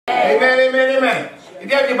Amen, amen, amen. If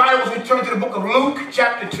you have your Bibles, we turn to the book of Luke,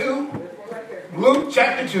 chapter 2. Luke,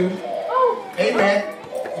 chapter 2. Amen.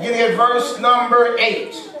 Beginning at verse number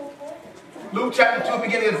 8. Luke, chapter 2,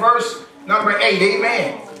 beginning at verse number 8.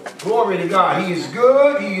 Amen. Glory to God. He is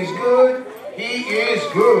good. He is good. He is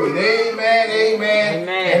good. Amen, amen,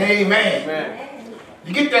 and amen.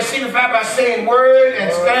 You get that signified by saying word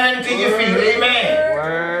and stand to your feet. Amen.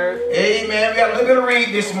 Word. Amen. We got a little bit of read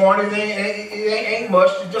this morning. It ain't much,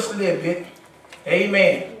 just a little bit.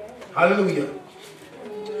 Amen. Hallelujah.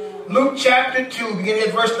 Luke chapter 2, beginning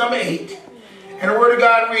at verse number 8. And the word of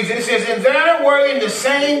God reads, and it says, and there were in the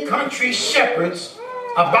same country shepherds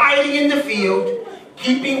abiding in the field,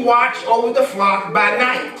 keeping watch over the flock by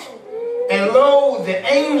night. And lo, the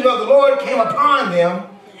angel of the Lord came upon them,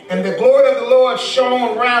 and the glory of the Lord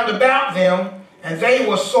shone round about them, and they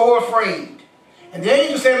were sore afraid. And the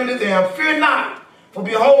angel said unto them, fear not, for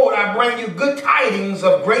behold, I bring you good tidings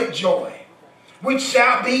of great joy, which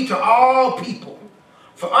shall be to all people.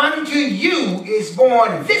 For unto you is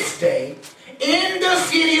born this day in the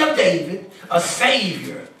city of David a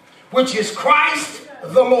Savior, which is Christ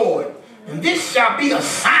the Lord. And this shall be a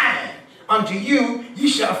sign unto you. You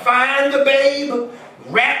shall find the babe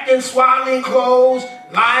wrapped in swaddling clothes,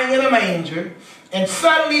 lying in a manger. And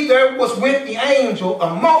suddenly there was with the angel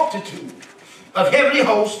a multitude of heavenly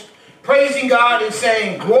hosts, praising God and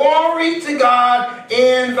saying, glory to God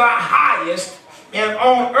in the highest, and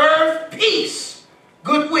on earth peace,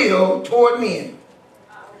 goodwill toward men.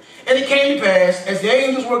 And it came to pass, as the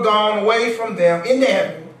angels were gone away from them into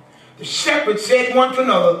heaven, the shepherds said one to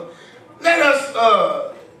another, let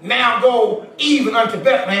us now go even unto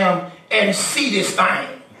Bethlehem and see this thing,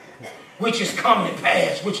 which is come to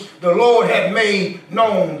pass, which the Lord had made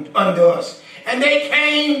known unto us. And they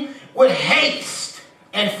came with haste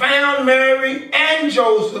and found Mary and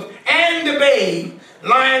Joseph and the babe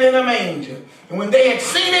lying in a manger. And when they had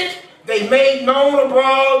seen it, they made known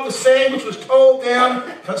abroad the saying which was told them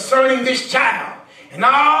concerning this child. And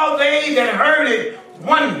all they that heard it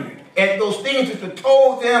wondered at those things which were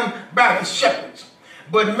told them by the shepherds.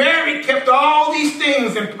 But Mary kept all these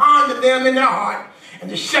things and pondered them in their heart. And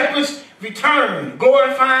the shepherds returned,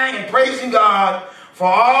 glorifying and praising God for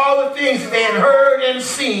all the things that they had heard and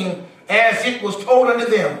seen as it was told unto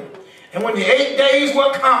them. And when the 8 days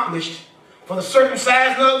were accomplished for the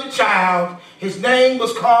circumcision of the child, his name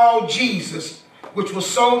was called Jesus, which was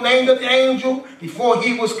so named of the angel before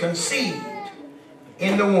he was conceived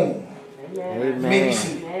in the womb. Amen. Maybe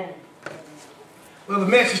see. Well, the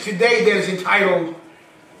message today that is entitled,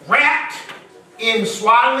 wrapped in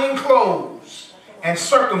swaddling clothes and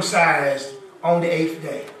circumcised on the 8th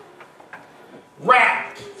day.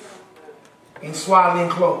 Wrapped in swaddling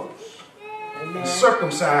clothes and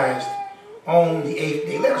circumcised on the 8th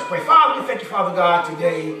day. Let us pray. Father, we thank you, Father God,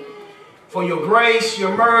 today for your grace,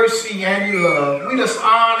 your mercy, and your love. We just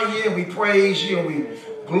honor you, and we praise you, and we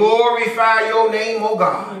glorify your name, oh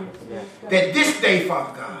God. That this day,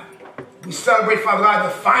 Father God, we celebrate, Father God,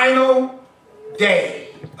 the final day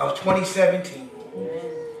of 2017.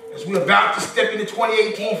 As we're about to step into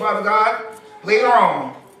 2018, Father God, later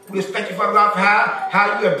on, we just thank you, Father God, for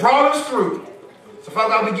how you have brought us through. So, Father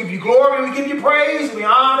God, we give you glory, we give you praise, we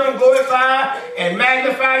honor and glorify and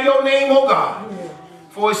magnify your name, oh God.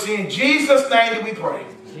 For it's in Jesus' name that we pray.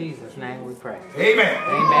 In Jesus' name we pray. Amen.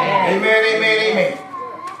 Amen. Amen, amen, amen.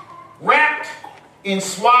 Wrapped in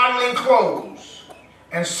swaddling clothes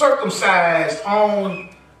and circumcised on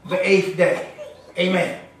the 8th day.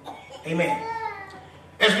 Amen. Amen.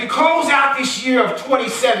 As we close out this year of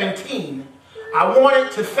 2017, I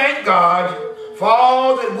wanted to thank God for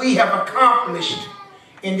all that we have accomplished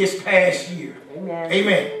in this past year. Amen.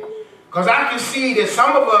 Amen. Because I can see that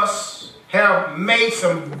some of us have made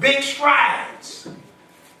some big strides.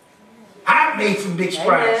 I've made some big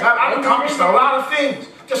strides. I've accomplished a lot of things,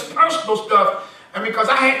 just personal stuff. I mean, because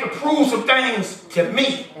I had to prove some things to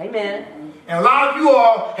me. Amen. And a lot of you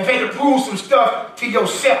all have had to prove some stuff to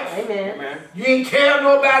yourself. Amen. You ain't tell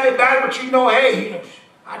nobody about it, but you know, hey,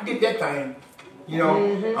 I did that thing. You know,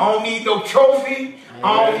 I don't need no trophy.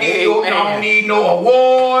 I don't need no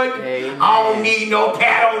award. Amen. I don't need no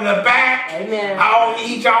pat on the back. Amen. I don't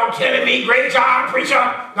need y'all telling me, great job, preacher.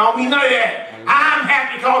 I don't need none of that. Amen. I'm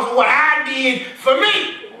happy because of what I did for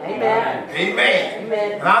me. Amen. Amen.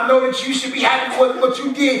 Amen. And I know that you should be happy with what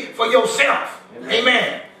you did for yourself.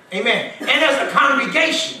 Amen. Amen. And as a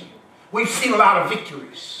congregation, we've seen a lot of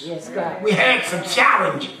victories. Yes, God. We had some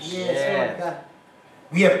challenges. Yes, God.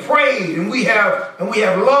 We have prayed and we have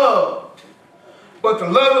loved. But the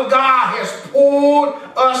love of God has pulled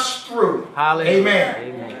us through. Hallelujah. Amen.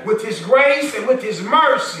 Amen. With his grace and with his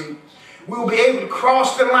mercy, we will be able to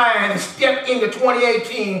cross the line and step into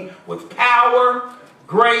 2018 with power,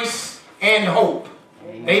 grace, and hope.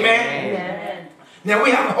 Amen? Now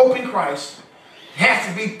we have hope in Christ. It has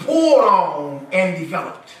to be poured on and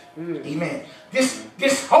developed. Amen.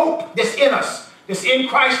 This hope that's in us, that's in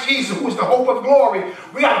Christ Jesus, who is the hope of glory,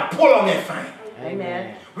 we got to pull on that thing.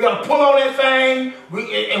 Amen. We got to pull on that thing,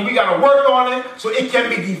 and we got to work on it so it can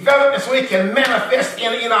be developed and so it can manifest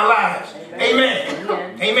in our lives.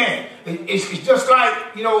 Amen. Amen. It's just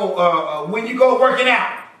like, when you go working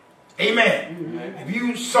out. Amen. If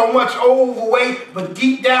you so much overweight, but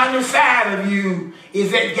deep down inside of you is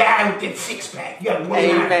that guy with that six-pack. You got to pull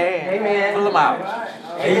him out. Amen. Pull him out.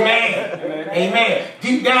 Amen. Amen.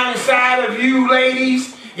 Deep down inside of you,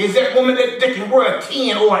 ladies, is that woman that can wear a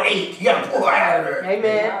 10 or an 8. You got to pull her out of there.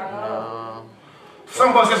 Amen. Some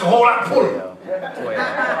of us, that's a whole lot of pulling.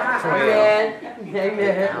 Amen.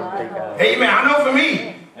 Amen. I know for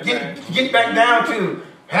me, get back down to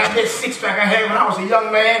have that six-pack I had when I was a young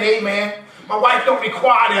man. Amen. My wife don't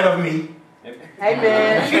require that of me.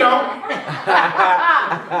 Amen. She don't.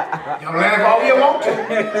 Y'all laugh all you want to.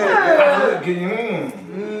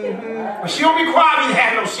 But she don't require me to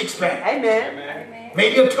have no six-pack. Amen.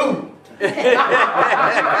 Maybe a 2.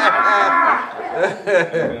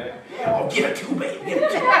 Oh, get a 2, baby. Get a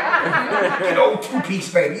 2. Get an old 2-piece,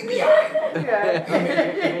 baby. You be all right.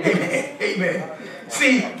 Amen. Amen. Amen.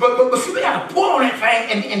 See, but see, we got to pull on that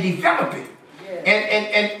thing and develop it.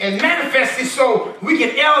 And manifest it so we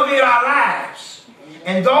can elevate our lives.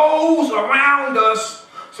 And those around us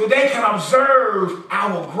so they can observe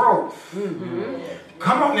our growth.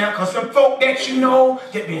 Come on now, because some folk that you know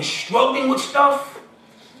that been struggling with stuff,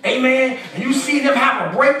 amen, and you see them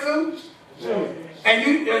have a breakthrough, and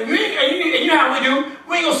you know how we do,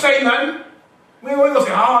 we ain't going to say nothing. We ain't going to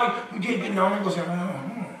say, oh, you did get known. We're going to say,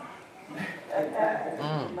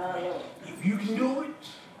 if you can do it,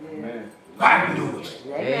 I can do it.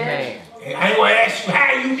 Amen. And I ain't going to ask you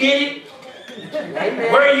how you did it,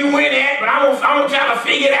 where you went at, but I'm going to try to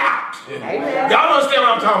figure it out. Y'all understand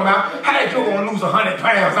what I'm talking about? How that you're going to lose 100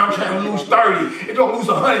 pounds? I'm trying to lose 30. If you're going to lose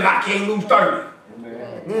 100, I can't lose 30.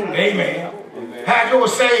 Amen. How you going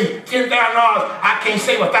to save $10,000? I can't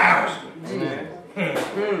save 1,000.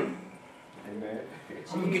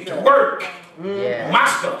 I'm going to get to work. My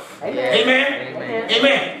stuff. Amen.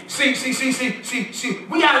 Amen. See.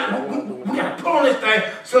 We gotta pull on this thing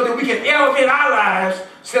so that we can elevate our lives,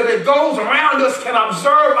 so that those around us can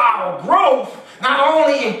observe our growth, not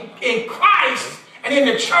only in Christ and in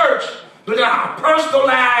the church, but in our personal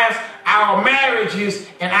lives, our marriages,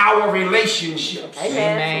 and our relationships.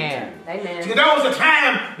 Amen. See, there was a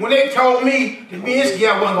time when they told me that me and this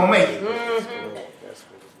girl wasn't gonna make it.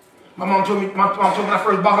 My mom told me when I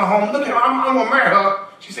first brought her home, look at her, I'm going to marry her.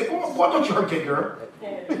 She said, boy, don't you hurt that girl.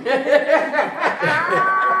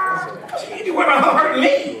 She ain't worried about her hurting me.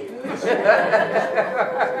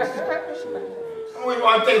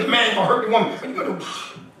 I think the man ain't going to hurt the woman. You got to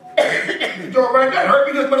do right there. Hurt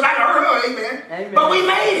me just as much as I can hurt her. Amen. But we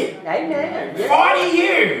made it. Amen. 40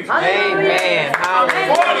 years. Amen. I'm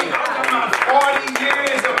talking about 40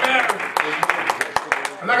 years of marriage.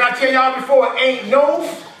 And like I tell y'all before, ain't no...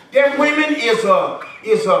 Them women is a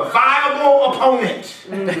viable opponent.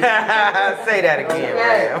 Say that again,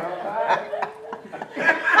 man.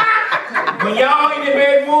 When y'all in the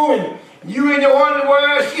bedroom, you in your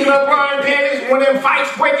underwear, she in her bra and panties, when them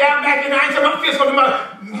fights break out back in the night, I'm fist on them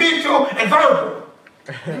mental and verbal.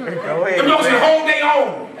 Go ahead. Them don't hold their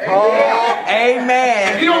own. Oh,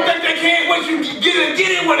 amen. If you don't think they can, once you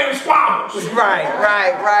get in with them squabbles. Right.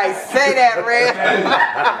 Say that, Red.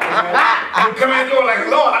 You come in the door like,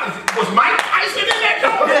 Lord, was Mike Tyson in that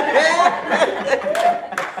door?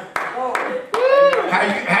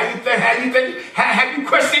 How you think? Have you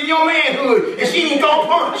questioned your manhood? And she ain't gonna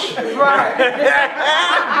punch. Right.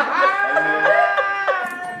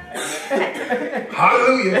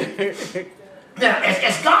 Hallelujah. Now,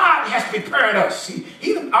 as God has prepared us, see,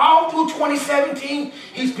 even all through 2017,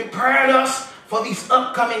 He's prepared us for these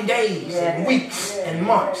upcoming days and weeks and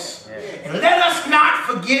months. And let us not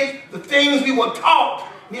forget the things we were taught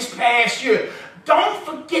this past year. Don't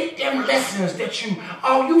forget them lessons that you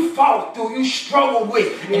fought through, you struggled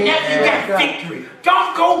with, and now you got victory.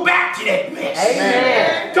 Don't go back to that mess.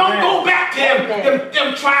 Amen. Don't go back to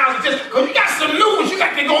them trials, because you got some new ones. You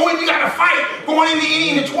got to go in, you got to fight going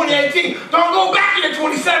into 2018. Don't go back into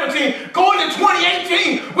 2017. Go into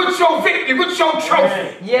 2018 with your victory, with your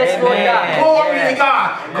trophy. Yes, Lord God. Glory to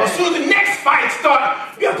God. Because soon the next fight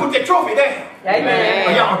starts, you got to put that trophy down.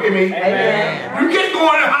 Amen. Y'all hear me? Amen. You get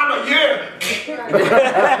going and holler, yeah.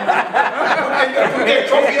 put that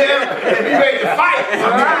trophy down and be ready to fight.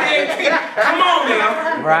 Come on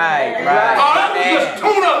now. Right. All that was just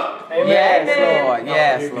tune up. Yes, Lord.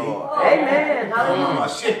 Yes, Lord. Amen.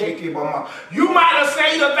 You might have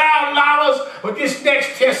saved $1,000, but this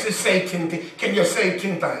next test is say 10. Can you save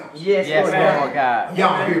 10,000? Yes, Lord God.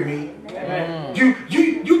 Y'all hear me?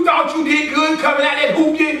 You thought you did good coming out that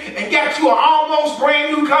hoop and got you an almost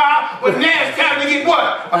brand new car, but now it's time to get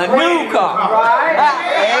what? A new car. Right.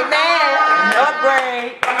 Amen.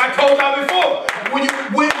 Upgrade. Like I told y'all before,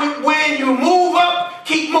 when you move up,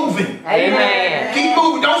 keep moving. Amen. Keep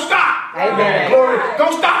moving. Don't stop. Amen. Glory.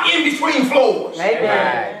 Don't stop in between floors.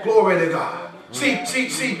 Amen. Glory to God. See,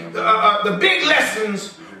 the big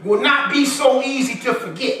lessons will not be so easy to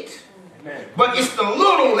forget. But it's the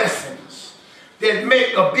little lessons that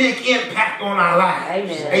make a big impact on our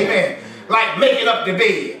lives. Amen. Like making up the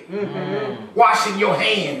bed, washing your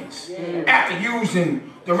hands after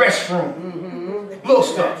using the restroom, little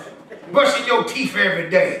stuff, brushing your teeth every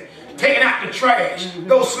day, taking out the trash,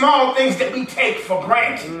 those small things that we take for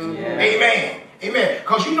granted. Amen. Amen.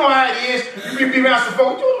 Because you know how it is. You be around some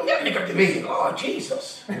folks, you gotta make up the bed. Lord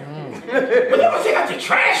Jesus. But never take out the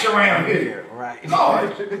trash around here. Right.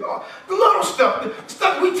 Lord, the little stuff, the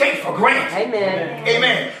stuff we take for granted. Amen.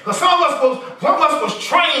 Amen. Because some of us was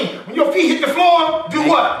trained, when your feet hit the floor, do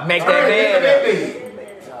what? Make that bed.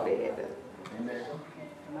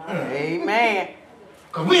 Amen.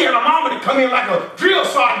 Because we had a mama that come in like a drill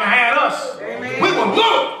sergeant behind us. Amen. We were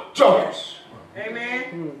little jokers.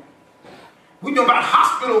 Amen. We knew about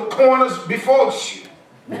hospital corners before shoot.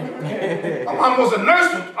 My mom was a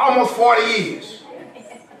nurse for almost 40 years.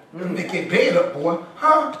 They get bed up, boy.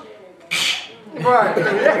 Huh? Right.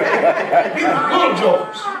 We were little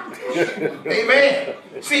jokers. Amen.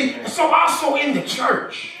 See, so also in the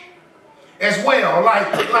church as well,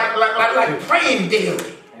 like praying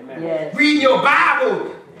daily. Yes. Reading your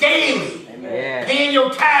Bible daily, paying your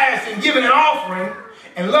tithes and giving an offering,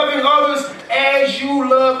 and loving others as you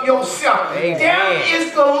love yourself. Amen. There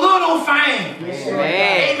is the little things.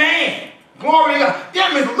 Amen. Glory to God.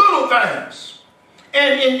 There is little things.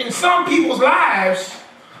 And in some people's lives,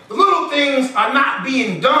 the little things are not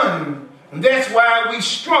being done. And that's why we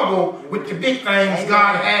struggle with the big things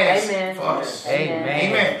God has for us.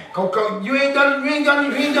 Amen. You ain't done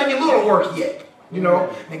your little work yet. You know,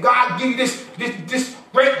 and God give you this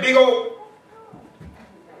great big old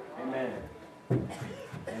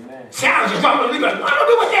challenge. You're like, what do I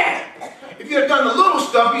do with that? If you have done the little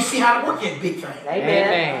stuff, you see how to work that big thing.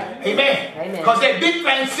 Amen. Because that big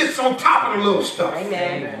thing sits on top of the little stuff.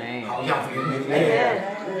 Amen. Oh, y'all feel me?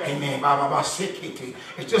 Amen.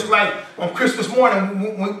 It's just like on Christmas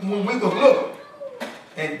morning when we was little,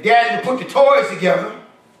 and Daddy would put the toys together,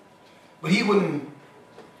 but he wouldn't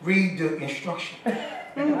read the instruction.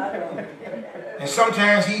 And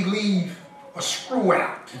sometimes he'd leave a screw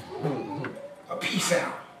out, a piece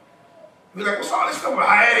out. We're like, what's all this stuff?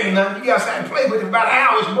 It ain't nothing. You got something to play with. In about an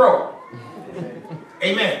hour, it's broke.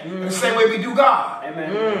 Amen. The same way we do God.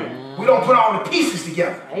 Amen. We don't put all the pieces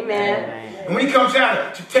together. Amen. And when he comes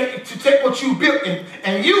down to take what you built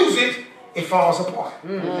and use it, it falls apart.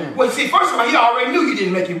 Well, see, first of all, he already knew you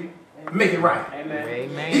didn't make it right.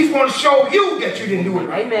 Amen. He's going to show you that you didn't do it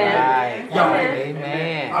right. Amen.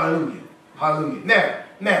 Amen. Hallelujah. Hallelujah.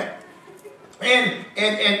 Now,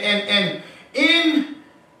 and in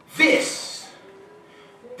this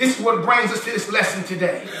is what brings us to this lesson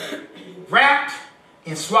today. Wrapped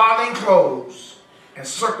in swaddling clothes and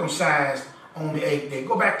circumcised on the 8th day.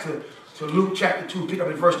 Go back to Luke chapter 2, pick up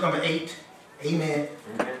at verse number 8. Amen.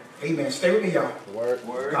 Amen. Stay with me, y'all. Word.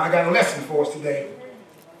 God got a lesson for us today.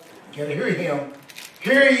 You gotta hear him.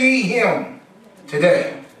 Hear ye him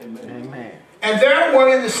today. Amen. And there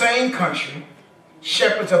were in the same country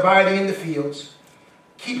shepherds abiding in the fields,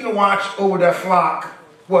 keeping watch over their flock.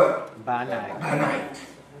 What? By night. By night.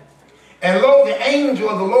 And lo, the angel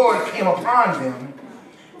of the Lord came upon them,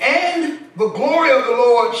 and the glory of the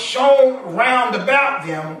Lord shone round about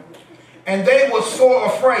them, and they were sore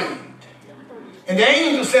afraid. And the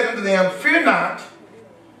angel said unto them, fear not,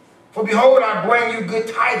 for behold, I bring you good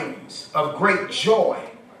tidings of great joy,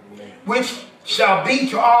 which shall be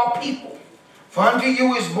to all people. For unto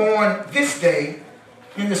you is born this day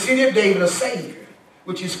in the city of David a Savior,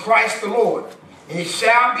 which is Christ the Lord. And it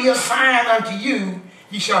shall be a sign unto you,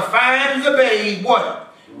 ye shall find the babe,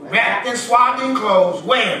 what? Wrapped in swaddling clothes,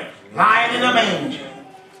 where? Lying in a manger.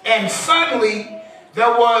 And suddenly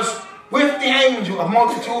there was with the angel a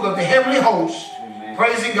multitude of the heavenly host,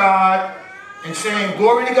 praising God and saying,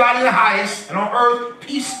 glory to God in the highest, and on earth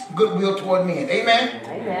peace, goodwill toward men. Amen?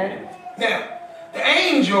 Amen. Now, the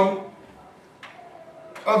angel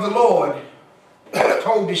of the Lord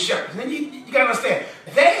told the shepherds. And you got to understand,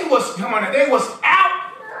 they was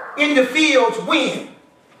out in the fields when?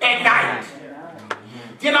 At night.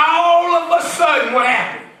 Then all of a sudden, what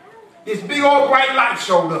happened? This big old bright light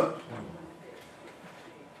showed up.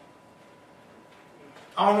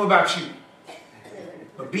 I don't know about you,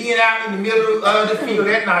 but being out in the middle of the field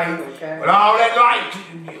at night with all that light,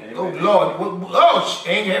 oh Lord, oh,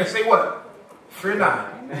 ain't had to say what? Fear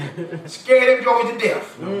not. Scared them go to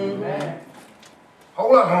death.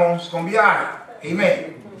 Hold up, Holmes, it's gonna be all right.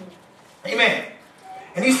 Amen. Amen.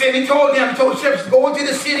 And he said, he told the shepherds to go into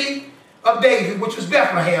the city of David, which was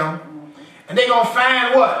Bethlehem, and they're gonna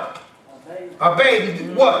find what? A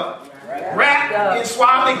baby, what? Wrapped in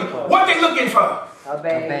swaddling. What they looking for? A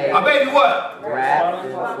baby. A baby what? Wrapped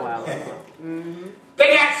in swaddling.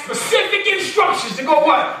 They got specific instructions to go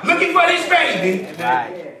what? Looking for this baby.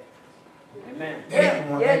 Right. Amen.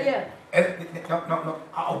 Yeah. No.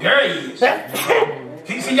 Oh, there he is.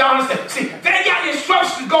 See, y'all understand? See, they got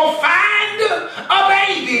instructions to go find a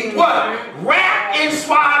baby, what? Wrapped in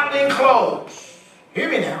swaddling clothes. Hear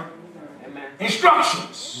me now. Amen.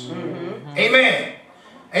 Instructions. Amen.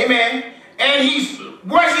 Amen. And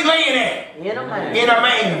where's he laying at? In a manger. In a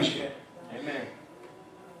manger. Amen.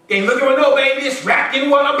 They looking for no baby. It's wrapped in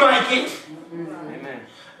what? A blanket. Amen.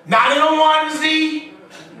 Not in a onesie.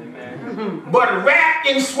 Amen. But wrapped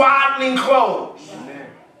in swaddling clothes. Amen.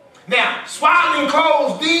 Now, swaddling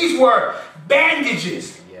clothes, these were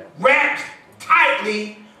bandages wrapped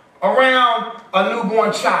tightly around a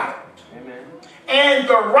newborn child. Amen. And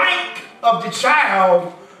the rank of the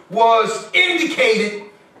child was indicated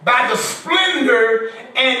by the splendor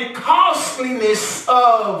and costliness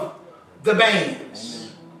of the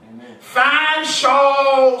bands. Amen. Fine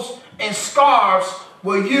shawls and scarves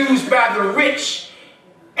were used by the rich,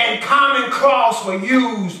 and common cloths were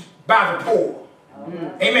used by the poor.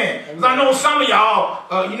 Amen. Because I know some of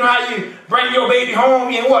y'all, you know how you bring your baby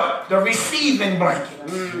home in what? The receiving blanket.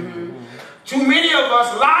 Too many of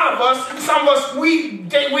us, a lot of us, some of us, we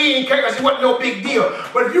think we ain't care because it wasn't no big deal.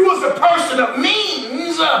 But if you was a person of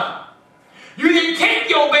means, you didn't take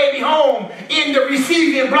your baby home in the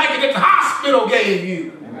receiving blanket that the hospital gave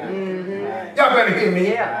you. Y'all better hear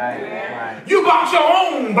me. You bought your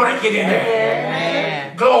own blanket in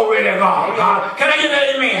there. Glory to God. Can I get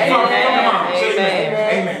that amen?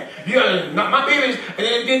 Amen. Yeah, my babies,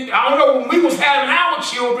 I don't know, when we was having our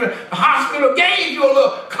children, the hospital gave you a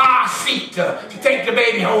little car seat to take the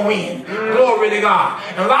baby home in. Glory to God.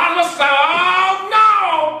 And a lot of us say, oh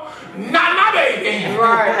no, not my baby.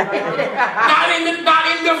 Right. not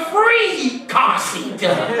in the free car seat.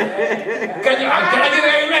 Can I get an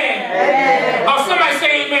amen? Oh, somebody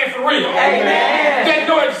say amen for real. Amen. They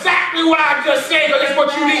know exactly what I just said, because that's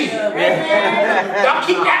what you need. Y'all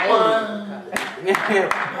keep that one. You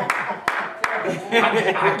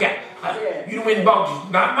done went and bought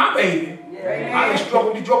you, not my baby. I done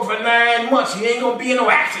struggled with the drug for 9 months. He ain't gonna be in no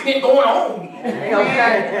accident going home.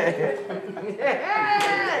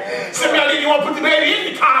 Some of y'all didn't want to put the baby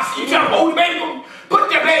in the car seat. You trying to hold the baby, put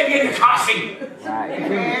the baby in the car seat.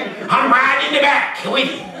 I'm riding in the back with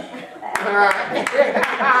him.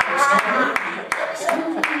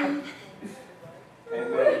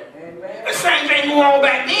 The same thing going on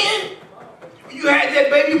back then. You had that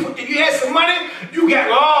baby, you had some money, you got,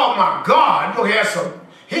 oh my God, you had some,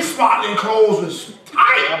 his swaddling clothes was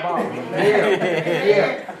tight.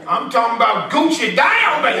 I'm talking about Gucci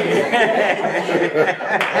down, baby.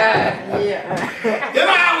 You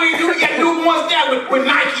know how we do, we got newborns there with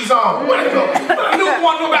Nikes on. What a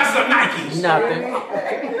newborn know about some Nikes? Nothing.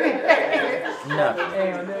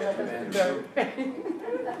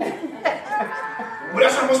 But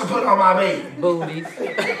that's what I'm supposed to put on my baby. Booties.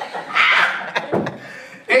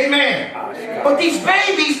 Amen. But these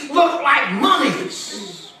babies look like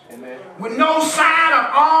mummies with no sign of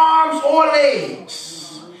arms or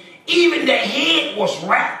legs. Even the head was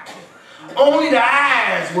wrapped. Only the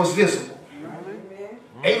eyes was visible.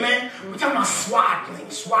 Amen. We're talking about swaddling,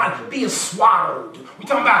 being swaddled. We're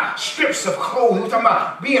talking about strips of clothing. We're talking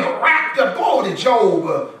about being wrapped up. Go to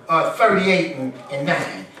Job 38 and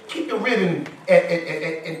 9. Keep the ribbon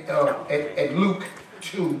at Luke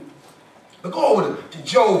 2. But go over to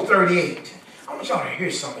Job 38. I want y'all to hear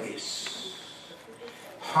some of this.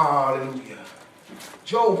 Hallelujah.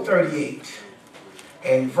 Job 38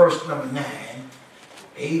 and verse number 9.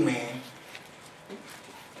 Amen.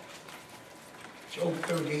 Job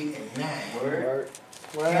 38 and 9. Word.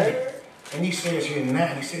 And he says here in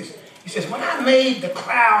 9, he says, when I made the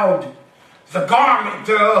cloud the garment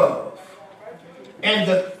thereof, and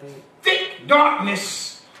the thick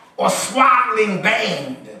darkness or swaddling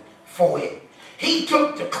band for it, he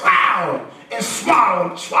took the cloud and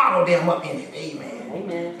swallow them up in it. Amen.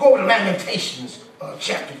 Amen. Go to Lamentations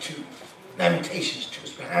chapter 2. Lamentations 2.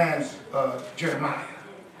 It's behind Jeremiah.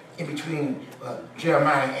 In between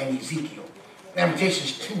Jeremiah and Ezekiel.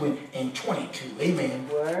 Lamentations 2 and 22. Amen.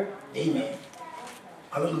 Word. Amen.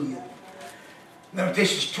 Hallelujah.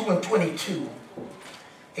 Lamentations 2 and 22.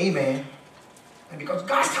 Amen. And because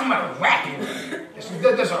God's talking about rapping.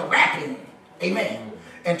 There's a rapping. Amen.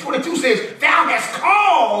 And 22 says, thou hast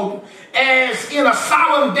called as in a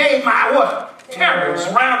solemn day my what? Terrors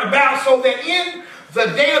round about, so that in the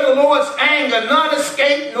day of the Lord's anger none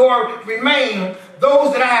escape nor remain.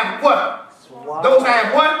 Those that I have what? Swallowed. Those I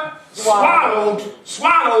have what?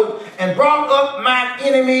 Swallowed and brought up my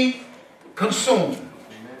enemy consumed. Amen.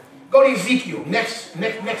 Go to Ezekiel, next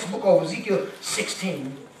book over, Ezekiel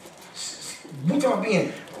 16. We're talking about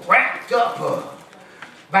being wrapped up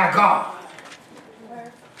by God.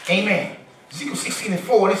 Amen. Ezekiel 16 and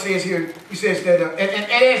 4, it says here, he says that,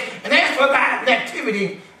 and as for thy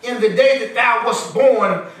activity in the day that thou wast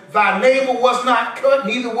born, thy navel was not cut,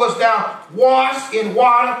 neither was thou washed in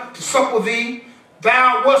water to suckle thee.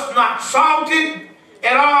 Thou wast not salted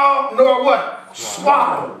at all, nor what?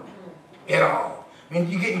 Swallowed at all. I mean,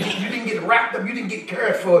 you didn't get wrapped up, you didn't get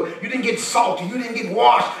cared for, you didn't get salted, you didn't get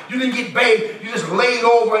washed, you didn't get bathed, you just laid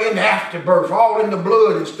over in the afterbirth, all in the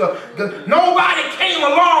blood and stuff. Nobody came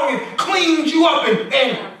along and cleaned you up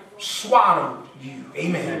and swallowed you.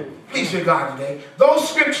 Amen. Please hear God today. Those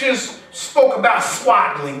scriptures spoke about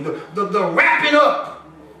swaddling, the wrapping up.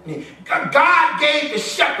 God gave the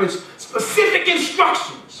shepherds specific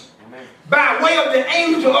instructions by way of the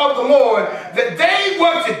angel of the Lord that they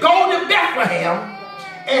were to go to Bethlehem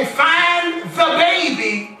and find the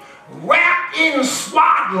baby wrapped in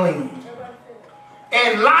swaddling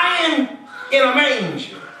and lying in a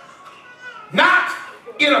manger. Not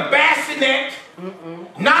in a bassinet,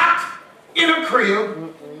 not in a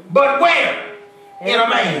crib, but where? In a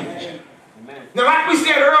manger. Amen. Now, like we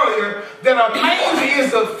said earlier, that a manger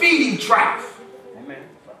is a feeding trough. Amen.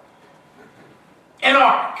 An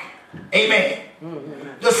ark. Amen.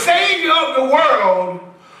 The Savior of the world,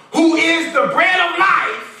 who is the bread of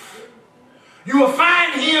life, you will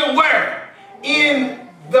find him where? In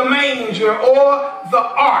the manger or the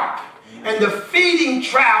ark. And the feeding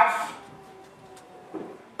trough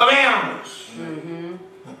of animals.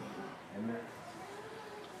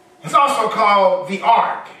 It's also called the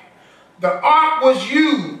ark. The ark was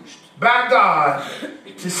used by God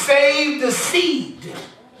to save the seed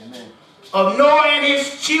of Noah and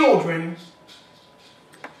his children.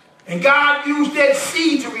 And God used that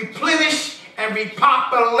seed to replenish and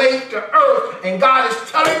repopulate the earth. And God is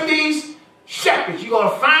telling these shepherds, you're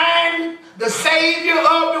going to find the Savior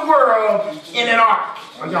of the world in an ark.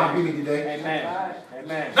 Are y'all with me today? Amen.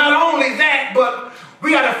 Amen. Not only that, but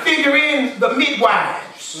we got to figure in the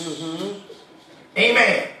midwives.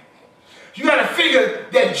 Amen. You got to figure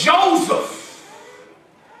that Joseph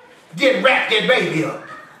did wrap that baby up.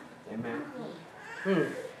 Amen.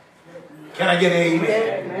 Can I get an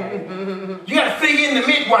amen? You got to figure in the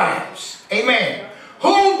midwives. Amen.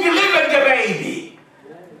 Who delivered the baby?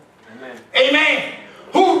 Amen. Amen.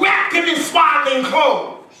 Who wrapped him in swaddling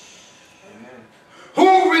clothes?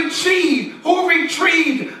 Who retrieved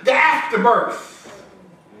the afterbirth,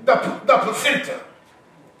 the placenta,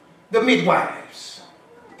 the midwives.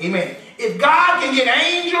 Amen. If God can get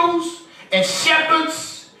angels and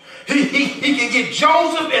shepherds, he can get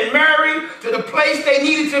Joseph and Mary to the place they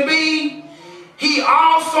needed to be. He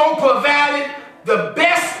also provided the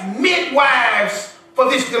best midwives for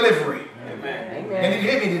this delivery. Amen. Amen. And you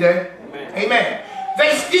hear me today? Amen. Amen.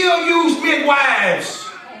 They still use midwives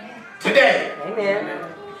today. Amen.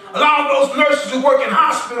 A lot of those nurses who work in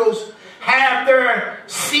hospitals have their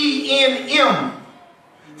CNM.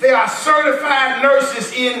 They are certified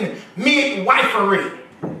nurses in midwifery.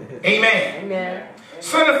 Amen. Amen.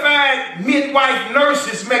 Certified midwife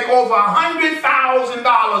nurses make over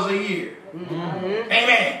 $100,000 a year.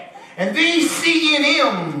 Amen. And these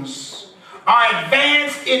CNMs are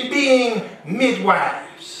advanced in being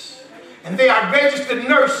midwives. And they are registered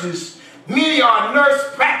nurses. Many are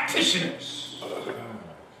nurse practitioners.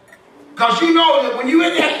 Because you know that when you're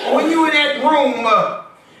in that room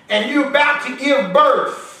and you're about to give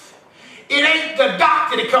birth, it ain't the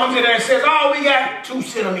doctor that comes in there and says, oh, we got 2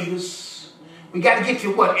 centimeters. We got to get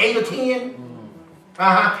to what, 8 or 10? It ain't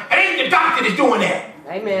the doctor that's doing that.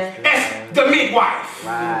 Amen. That's the midwife.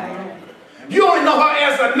 Right. You only know her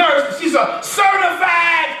as a nurse. She's a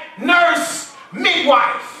certified nurse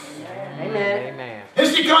midwife. Amen. Amen.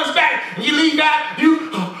 And she comes back and you leave out,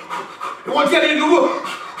 you want to tell you,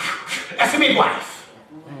 that's a midwife.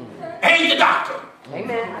 Ain't the doctor.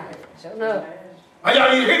 Amen. Y'all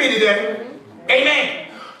need to hear me today. Amen.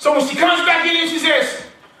 So when she comes back in and she says,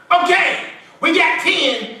 okay, we got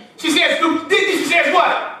 10. She says,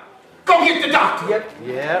 what? Go get the doctor.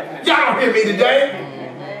 Yep. Y'all don't hear me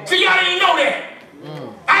today. See, y'all didn't know that.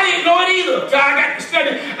 I didn't know it either. So I got to study.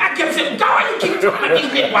 I kept saying, God, you keep talking about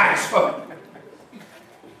these midwives for.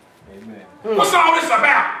 What's all this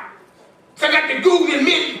about? So I got to Google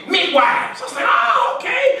midwives. I was like, oh,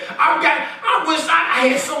 okay. I wish I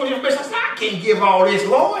had some of this business. I said, I can't give all this,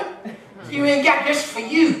 Lord. You ain't got this for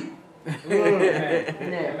you.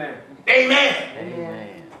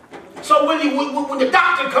 Amen. So when the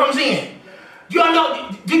doctor comes in, you know,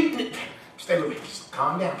 stay with me. Just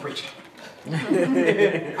calm down, preacher. Hallelujah.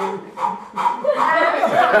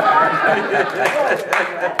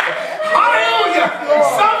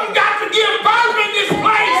 Something got to give birth in this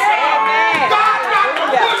place. God got to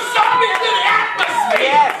put something into the atmosphere.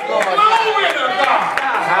 Yes, Lord. Glory to God.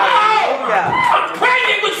 I'm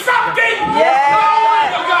pregnant with something. Glory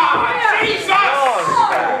to God. Jesus.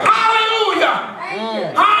 Hallelujah.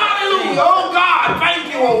 Hallelujah. Oh God. Thank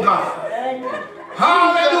you, oh God.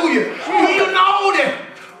 Hallelujah. Do you know that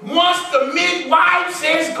once the midwife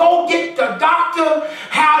says go get the doctor,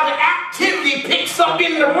 how the activity picks up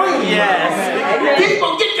in the room? Yes.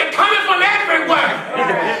 People get to coming from everywhere.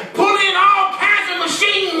 Pulling all kinds of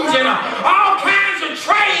machines and all kinds of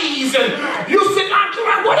trays, and you sit down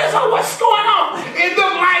and what's going on? It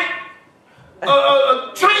looked like a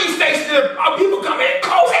train station. People come in,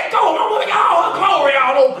 close that door. Oh my God, glory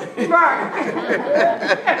all over.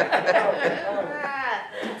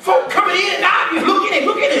 Folk coming in and out, you looking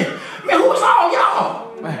at it. Man, who is all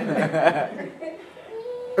y'all?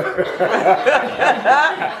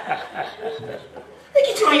 Hey,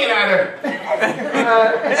 get your hand out of there.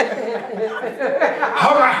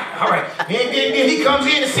 All right. Then he comes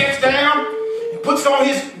in and sits down, puts on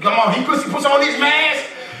his, he puts on his mask.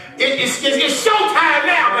 It's showtime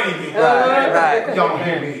now, baby. Right. Y'all don't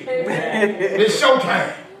hear me. It's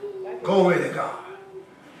showtime. Glory to God.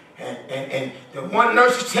 And the one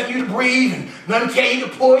nurse is telling you to breathe, and none tell you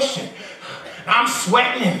to push, and I'm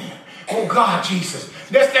sweating. Oh God, Jesus.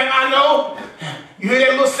 Next thing I know, you hear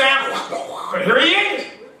that little sound, here he is.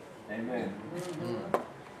 Amen.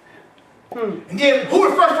 And then who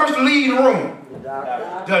was the first person to leave the room?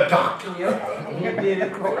 The doctor.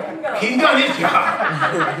 He done his job.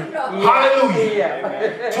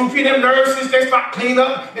 Hallelujah. Two of them nurses, they start cleaning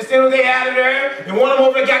up. Instead of they out of there, and one of them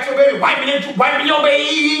over there got your baby, wiping your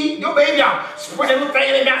baby out, spraying the thing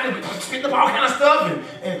in their mouth, and spitting up all kind of stuff.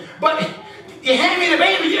 But you hand me the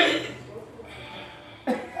baby, you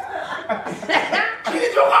need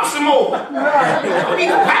to drop some more. I need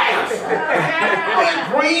to pass. All that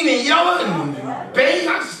green and yellow and beige.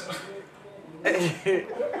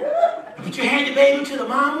 But you hand the baby to the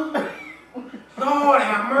mama? Lord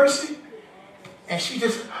have mercy. And she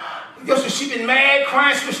just been mad,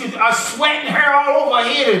 crying, she's sweating hair all over her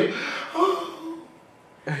head.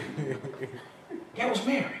 That was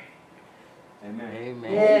Mary. Amen.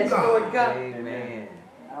 Yes, Lord God. Amen.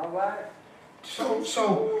 All right. So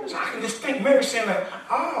I can just think Mary saying like,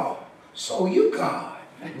 oh, so you God.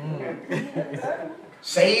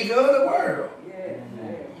 Savior of the world.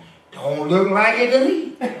 Don't look like it to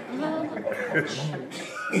me.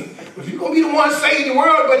 If you're going to be the one saving the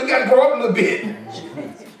world, but you got to grow up a little bit.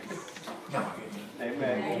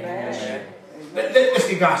 Amen. Let's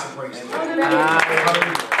give God some praise. Amen.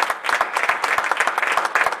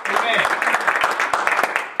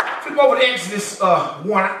 Flip over to Exodus 1.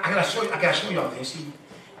 I gotta show y'all this.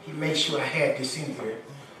 He made sure I had this in here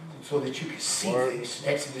so that you can see this.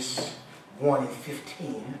 Exodus 1 and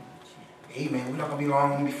 15. Amen. We're not going to be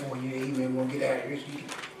long before you. Amen. We're going to get out of here so you can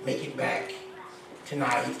make it back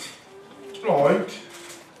tonight. Lord.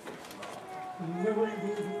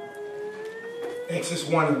 Exodus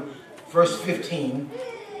 1, verse 15.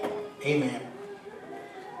 Amen.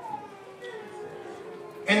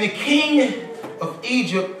 And the king of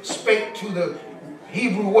Egypt spake to the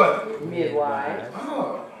Hebrew what? Midwife.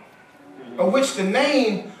 Of which the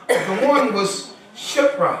name of the one was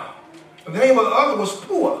Shipra. The name of the other was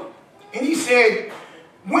Pua. And he said,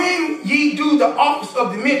 when ye do the office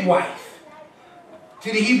of the midwife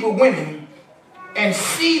to the Hebrew women, and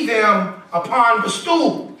see them upon the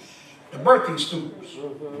stools, the birthing stools,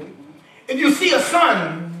 if you see a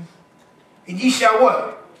son, and ye shall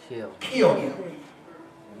what? Kill him.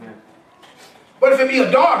 But if it be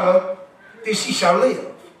a daughter, then she shall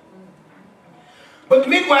live. But the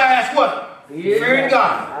midwives what? Feared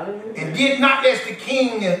God, and did not as the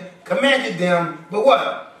king commanded them, but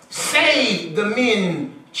what? Save the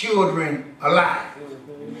men, children alive.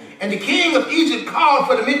 And the king of Egypt called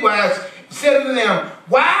for the midwives and said unto them,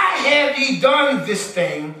 why have ye done this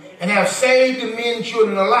thing, and have saved the men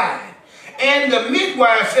children alive? And the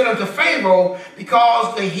midwives said unto Pharaoh,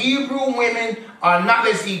 because the Hebrew women are not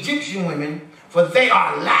as the Egyptian women, for they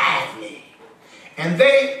are lively. And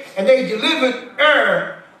they delivered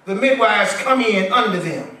ere the midwives come in under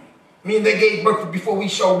them. Meaning they gave birth before we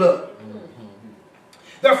showed up.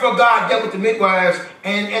 Therefore God dealt with the midwives,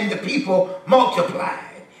 and the people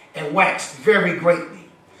multiplied and waxed very greatly.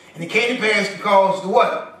 And it came to pass because the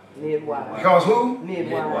what? Midwives. Because who?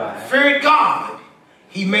 Midwives. Feared God,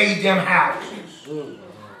 he made them houses.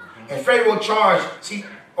 And Pharaoh charged, see,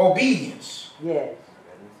 obedience Yes.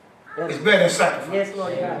 is better than sacrifice. Yes,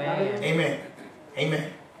 Lord God. Amen. Amen.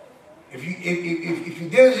 Amen. If you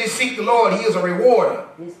diligently seek the Lord, he is a rewarder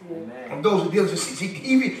Yes, Lord. of those who diligently seek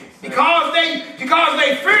him. Because they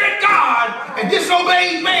feared God and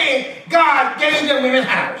disobeyed man, God gave them women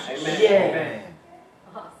houses. Yeah.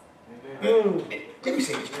 Let me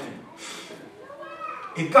say this to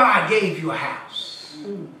you. If God gave you a house,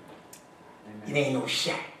 it ain't no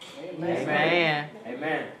shack. Amen.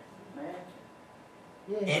 Amen.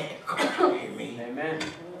 And, come on, hear me. Amen.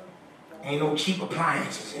 Ain't no cheap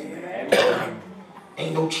appliances in there. Amen.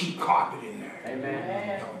 Ain't no cheap carpet in there.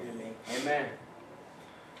 Amen. Y'all hear me? Amen.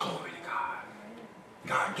 Glory to God.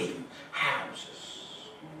 God gave him houses.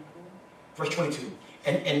 Verse 22.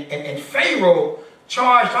 And Pharaoh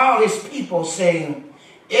charged all his people, saying,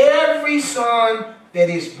 every son that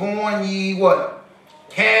is born ye what?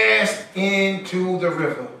 Cast into the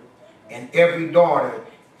river, and every daughter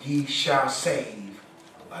ye shall save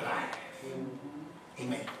alive.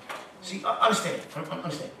 Amen. See, understand.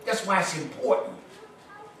 That's why it's important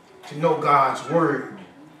to know God's word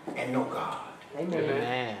and know God. Amen.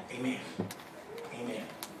 Amen. Amen. Amen.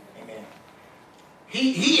 Amen.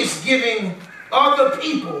 He is giving other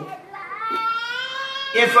people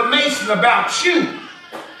information about you.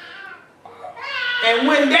 And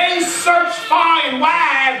when they search far and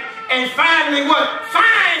wide and finally what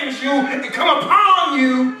finds you and come upon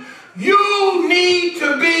you, you need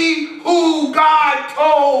to be who God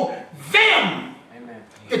told them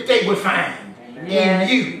that they would find in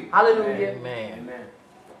you. Hallelujah. Amen. Amen.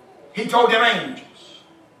 He told them angels,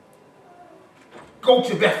 go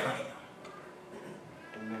to Bethlehem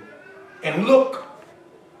and look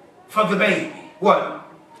for the baby. What?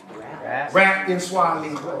 Wrapped in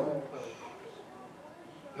swaddling clothes.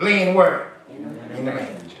 Laying where? In the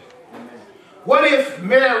manger. What if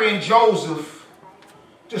Mary and Joseph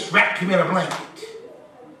just wrapped him in a blanket?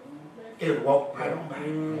 They would walk right on by.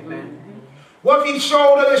 Amen. What if he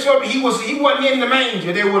showed up, he wasn't in the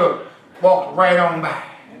manger? They would have walked right on by.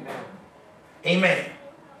 Amen.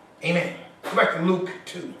 Amen. Go back to Luke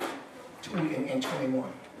 2 and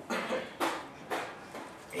 21.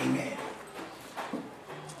 Amen.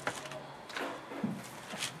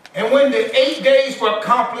 And when the 8 days were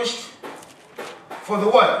accomplished for the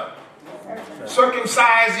what?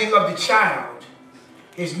 Circumcising of the child,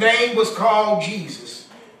 his name was called Jesus,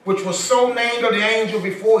 which was so named of the angel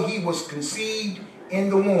before he was conceived in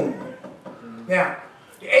the womb. Now,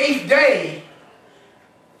 the 8th day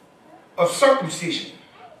of circumcision.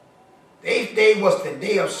 The 8th day was the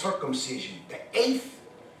day of circumcision. The 8th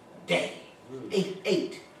day. The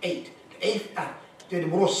 8th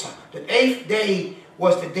day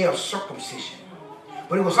was the day of circumcision.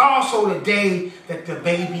 But it was also the day that the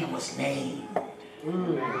baby was named. I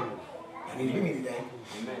need to hear me today.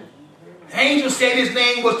 The angel said his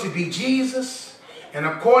name was to be Jesus. And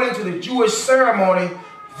according to the Jewish ceremony,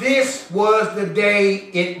 this was the day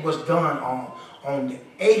it was done on. On the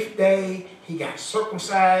 8th day, he got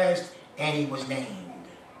circumcised and he was named.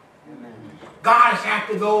 God is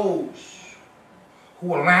after those who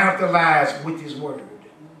will line up their lives with his word.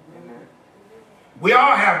 We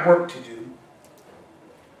all have work to do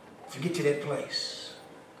to get to that place.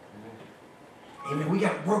 Amen. We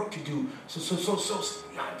got work to do. So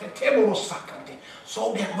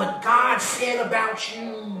that what God said about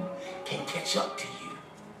you can catch up to you.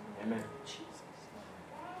 Amen.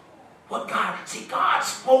 What God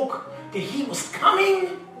spoke that he was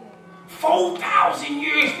coming 4,000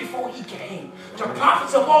 years before he came. The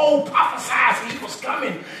prophets of old prophesied that he was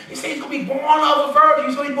coming. He said he's going to be born of a virgin.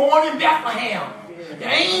 He's going to be born in Bethlehem. The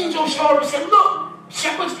angel showed up and said, look,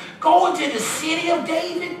 shepherds, go into the city of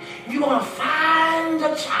David. And you're going to find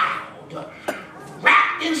a child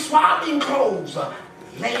wrapped in swaddling clothes,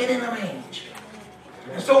 laying in a manger.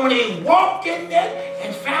 And so when they walked in there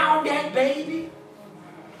and found that baby,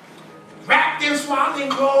 wrapped in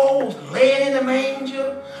swaddling clothes, laying in the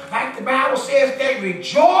manger, like the Bible says, they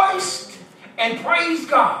rejoiced and praised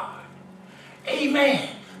God. Amen.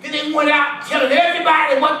 Then they went out telling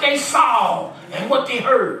everybody what they saw and what they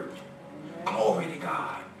heard. Glory to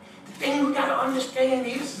God. The thing we got to understand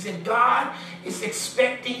is that God is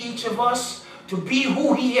expecting each of us to be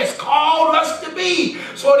who he has called us to be.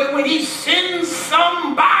 So that when he sends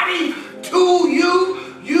somebody to you,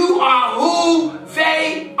 you are who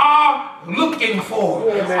they are looking for.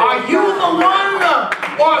 Are you the one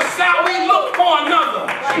or shall we look for another?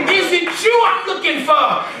 Is it you I'm looking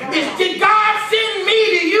for? Did God send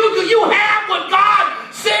me to you? Do you have what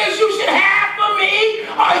God says you should have for me?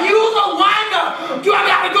 Are you the one? Do I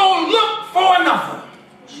got to go look for another?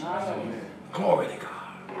 Glory to God.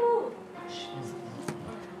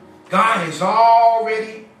 God has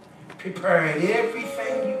already prepared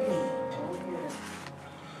everything you need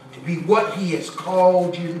to be what he has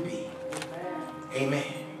called you to be.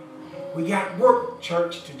 Amen. We got work,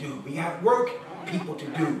 church, to do. We got work, people, to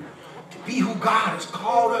do. To be who God has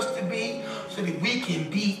called us to be so that we can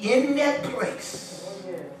be in that place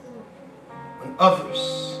when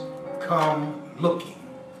others come looking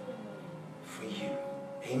for you.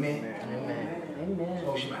 Amen. Amen. Amen.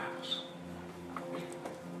 Close your Bibles.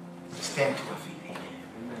 Stand to our feet.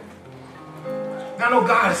 Amen. Now I know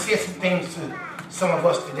God has said some things to some of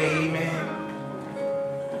us today. Amen.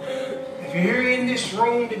 If you're here in this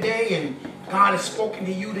room today and God has spoken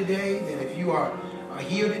to you today, then if you are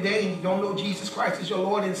here today and you don't know Jesus Christ as your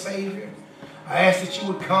Lord and Savior, I ask that you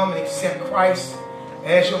would come and accept Christ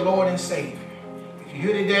as your Lord and Savior. If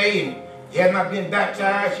you're here today and you have not been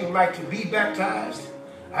baptized, you would like to be baptized,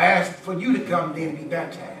 I ask for you to come then and be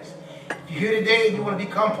baptized. If you're here today and you want to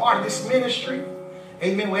become part of this ministry,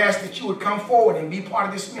 amen, we ask that you would come forward and be part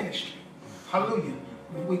of this ministry. Hallelujah.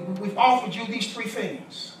 We've offered you these three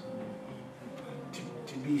things.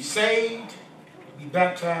 To be saved, to be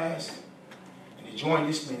baptized, and to join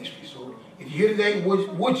this ministry. So if you're here today,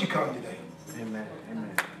 would you come today? Amen.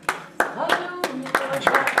 Amen.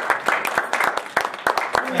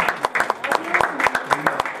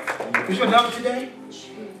 Is there another today?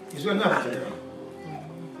 Is there another today?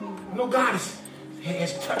 No, God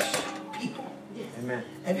has touched people. Amen.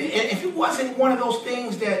 And if it wasn't one of those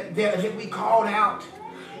things that we called out,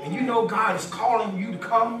 and you know God is calling you to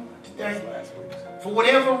come today, for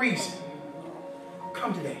whatever reason,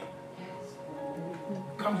 come today.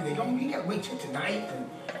 Come today. You got to wait till tonight and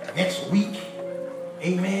next week.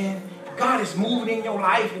 Amen. God is moving in your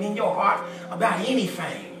life and in your heart about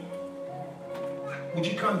anything. Would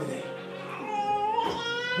you come today?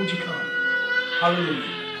 Would you come? Hallelujah.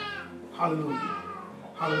 Hallelujah.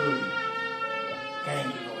 Hallelujah.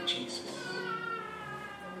 Thank you, Lord Jesus.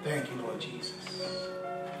 Thank you, Lord Jesus.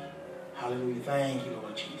 Hallelujah. Thank you,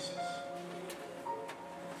 Lord Jesus.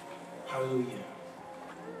 Hallelujah.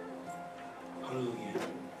 Hallelujah.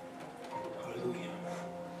 Hallelujah.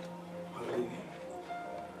 Hallelujah.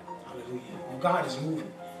 Hallelujah. Well, God is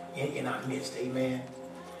moving in our midst. Amen.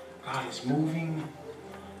 God is moving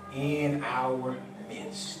in our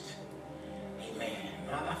midst. Amen.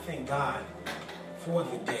 I thank God for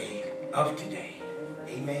the day of today.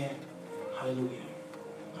 Amen. Hallelujah.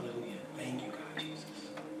 Hallelujah. Thank you, God, Jesus.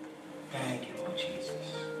 Thank you, Lord Jesus.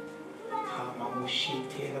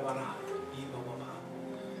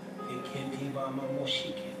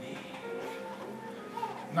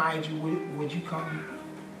 Nigel, would you come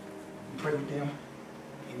and pray with them?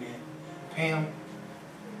 Amen. Pam,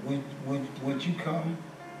 would you come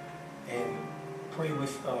and pray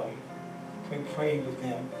with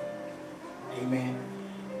them? Amen.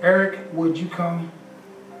 Eric, would you come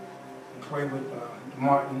and pray with the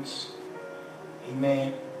Martins?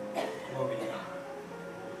 Amen. Glory to God.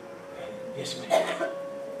 Yes, ma'am.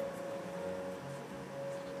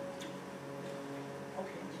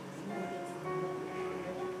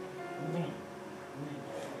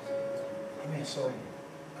 Amen. So,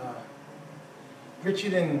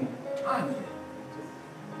 Richard and Tanya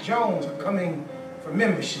Jones are coming for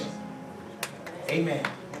membership. Amen.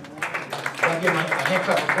 I give my hand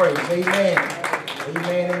clap of praise. Amen.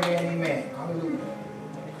 Amen, amen, amen. Hallelujah.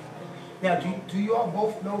 Now, do you all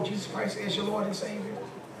both know Jesus Christ as your Lord and Savior?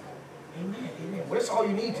 Amen, amen. Well, that's all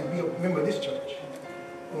you need to be a member of this church.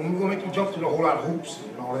 We're going to make you jump through a whole lot of hoops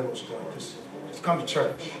and all that other stuff. Just come to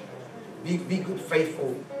church. Be good,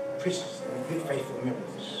 faithful Christians and good, faithful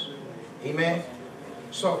members. Amen.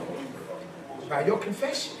 So, by your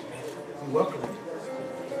confession, we welcome you.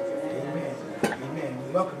 Amen. Amen.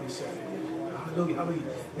 We welcome you, sir. Hallelujah.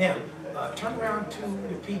 Hallelujah. Now, turn around to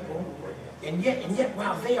the people, and yet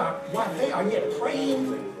while they are yet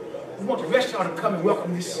praying, we want the rest of y'all to come and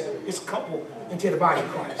welcome this couple into the body of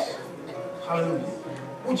Christ. Hallelujah.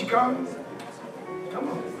 Would you come? Come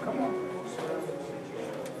on. Come on.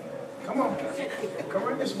 Come on. Come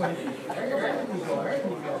right this way. There you go. There you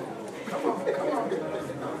go. Come on. Come on.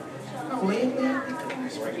 No, lean. Come on.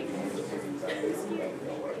 That's right.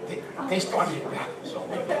 They started it back. So.